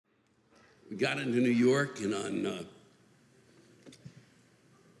We got into New York, and on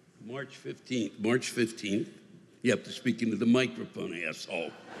March 15th, you have to speak into the microphone,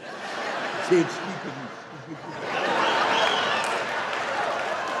 asshole. Can't speak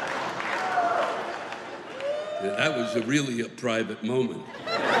that was really a private moment.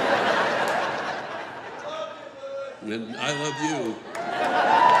 And I love you.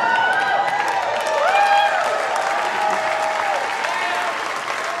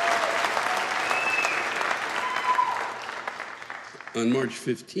 On March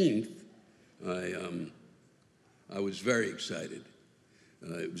 15th, I was very excited.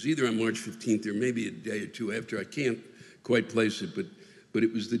 It was either on March 15th or maybe a day or two after. I can't quite place it, but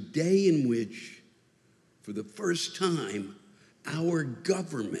it was the day in which, for the first time, our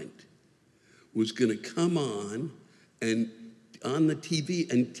government was going to come on the TV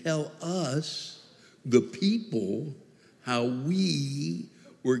and tell us, the people, how we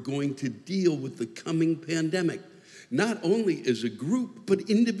were going to deal with the coming pandemic. Not only as a group, but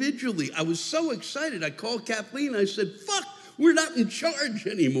individually. I was so excited. I called Kathleen. I said, fuck, we're not in charge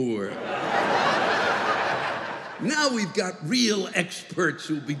anymore. Now we've got real experts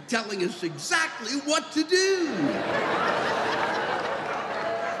who'll be telling us exactly what to do.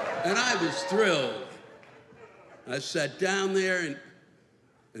 And I was thrilled. I sat down there,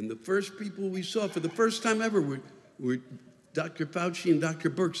 and the first people we saw for the first time ever were Dr. Fauci and Dr.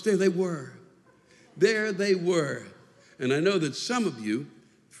 Birx. There they were. There they were. And I know that some of you,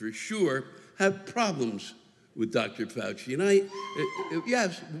 for sure, have problems with Dr. Fauci. And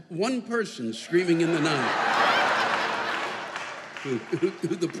yes, one person screaming in the night.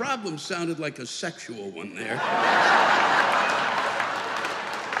 The problem sounded like a sexual one there.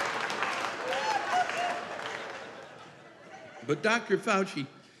 But Dr. Fauci,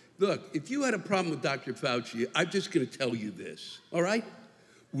 look, if you had a problem with Dr. Fauci, I'm just going to tell you this, all right?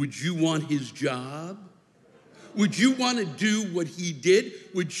 Would you want his job? Would you want to do what he did?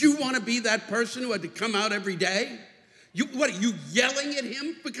 Would you want to be that person who had to come out every day? What, are you yelling at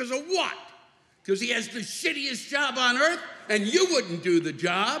him? Because of what? Because he has the shittiest job on earth and you wouldn't do the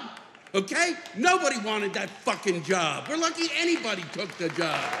job, okay? Nobody wanted that fucking job. We're lucky anybody took the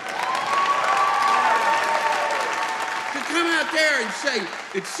job. To come out there and say,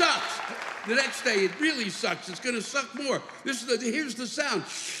 it sucks. The next day, it really sucks. It's going to suck more. Here's the sound.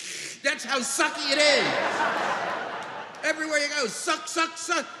 That's how sucky it is. Everywhere you go, suck, suck,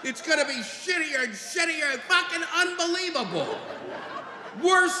 suck. It's going to be shittier and shittier. Fucking unbelievable.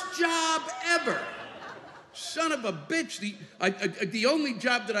 Worst job ever. Son of a bitch. The only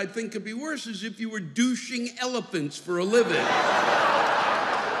job that I think could be worse is if you were douching elephants for a living.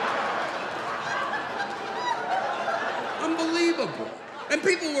 Unbelievable. And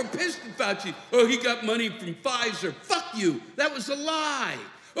people were pissed at Fauci. Oh, he got money from Pfizer. Fuck you. That was a lie.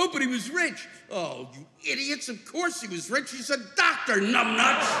 Oh, but he was rich. Oh, you idiots. Of course he was rich. He's a doctor,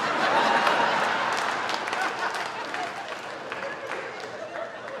 numbnuts.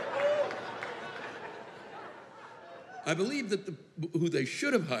 I believe that who they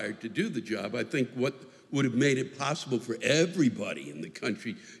should have hired to do the job, I think what would have made it possible for everybody in the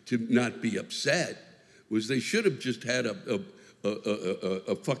country to not be upset was they should have just had a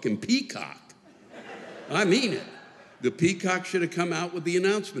fucking peacock. I mean it. The peacock should have come out with the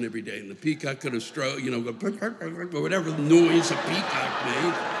announcement every day, and the peacock could have or whatever noise a peacock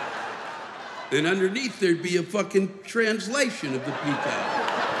made. And underneath there'd be a fucking translation of the peacock.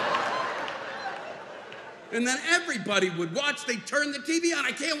 And then everybody would watch. They'd turn the TV on.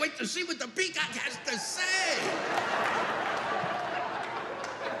 I can't wait to see what the peacock has to say.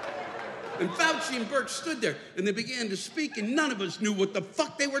 And Fauci and Birx stood there, and they began to speak, and none of us knew what the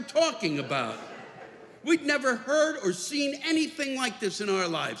fuck they were talking about. We'd never heard or seen anything like this in our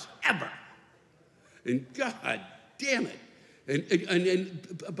lives, ever. And God damn it. And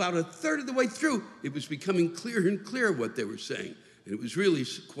about a third of the way through, it was becoming clearer and clearer what they were saying. And it was really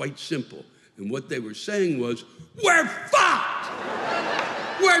quite simple. And what they were saying was, we're fucked!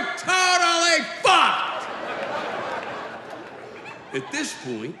 We're totally fucked! At this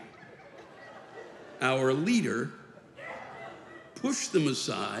point, our leader pushed them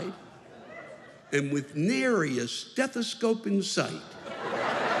aside, and with nary a stethoscope in sight,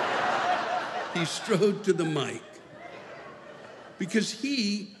 he strode to the mic because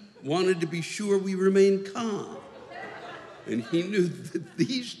he wanted to be sure we remained calm. And he knew that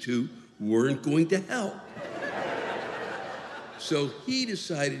these two weren't going to help. So he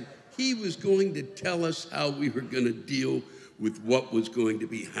decided he was going to tell us how we were going to deal with what was going to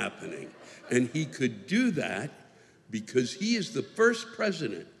be happening. And he could do that because he is the first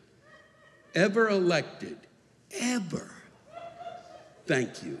president ever elected, ever.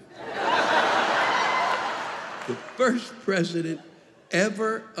 Thank you. The first president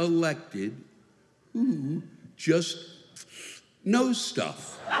ever elected who just knows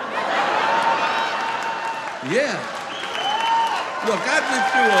stuff. Yeah. Look, I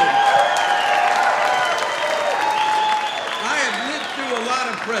have lived through a lot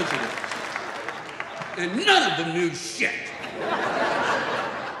of presidents, and none of them knew shit.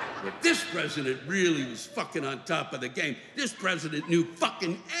 But this president really was fucking on top of the game. This president knew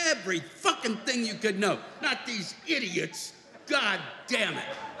fucking every fucking thing you could know. Not these idiots. God damn it.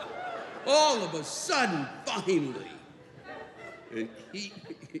 All of a sudden, finally, and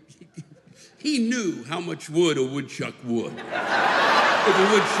he knew how much wood a woodchuck would. If a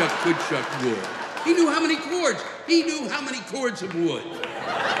woodchuck could chuck wood. He knew how many cords. He knew how many cords of wood.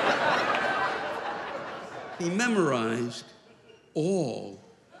 He memorized all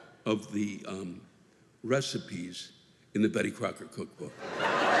of the recipes in the Betty Crocker cookbook.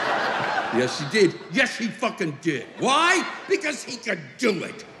 Yes, he did. Yes, he fucking did. Why? Because he could do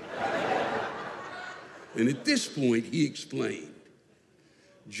it. And at this point, he explained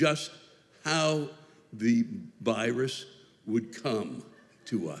just how the virus would come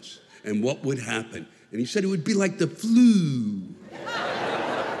to us and what would happen. And he said it would be like the flu.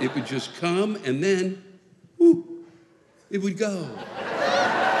 It would just come and then, whoop, it would go.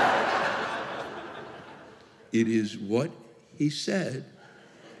 It is what he said,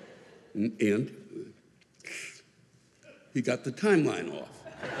 and he got the timeline off.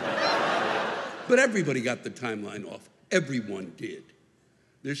 But everybody got the timeline off. Everyone did.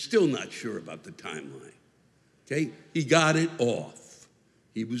 They're still not sure about the timeline, okay? He got it off.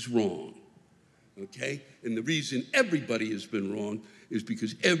 He was wrong, okay? And the reason everybody has been wrong is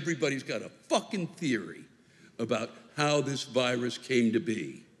because everybody's got a fucking theory about how this virus came to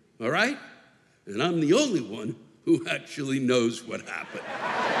be, all right? And I'm the only one who actually knows what happened.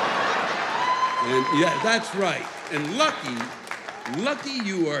 And yeah, that's right. And lucky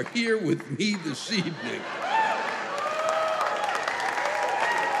you are here with me this evening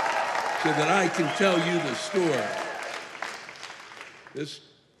so that I can tell you the story.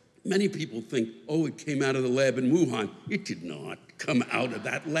 Many people think, oh, it came out of the lab in Wuhan. It did not come out of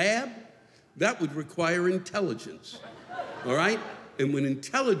that lab. That would require intelligence, all right? And when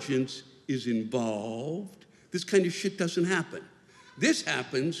intelligence is involved, this kind of shit doesn't happen. This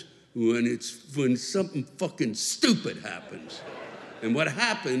happens when something fucking stupid happens. And what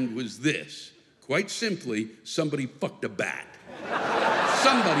happened was this. Quite simply, somebody fucked a bat.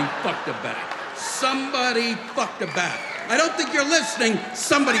 Somebody fucked a bat. Somebody fucked a bat. I don't think you're listening.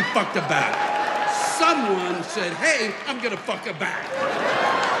 Somebody fucked a bat. Someone said, hey, I'm gonna fuck a bat.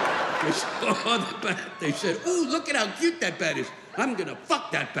 They saw the bat. They said, ooh, look at how cute that bat is. I'm gonna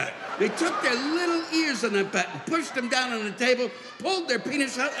fuck that bat. They took their little ears on that bat and pushed them down on the table, pulled their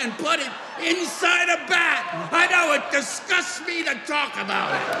penis out and put it inside a bat. I know, it disgusts me to talk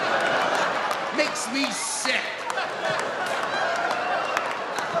about it. Makes me sick.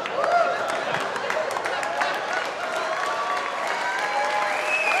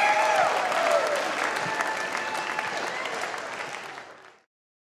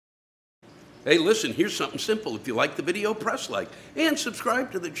 Hey, listen, here's something simple. If you like the video, press like and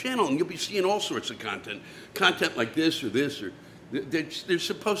subscribe to the channel, and you'll be seeing all sorts of content. Content like this. Or there's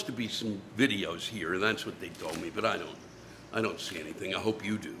supposed to be some videos here, and that's what they told me, but I don't see anything. I hope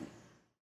you do.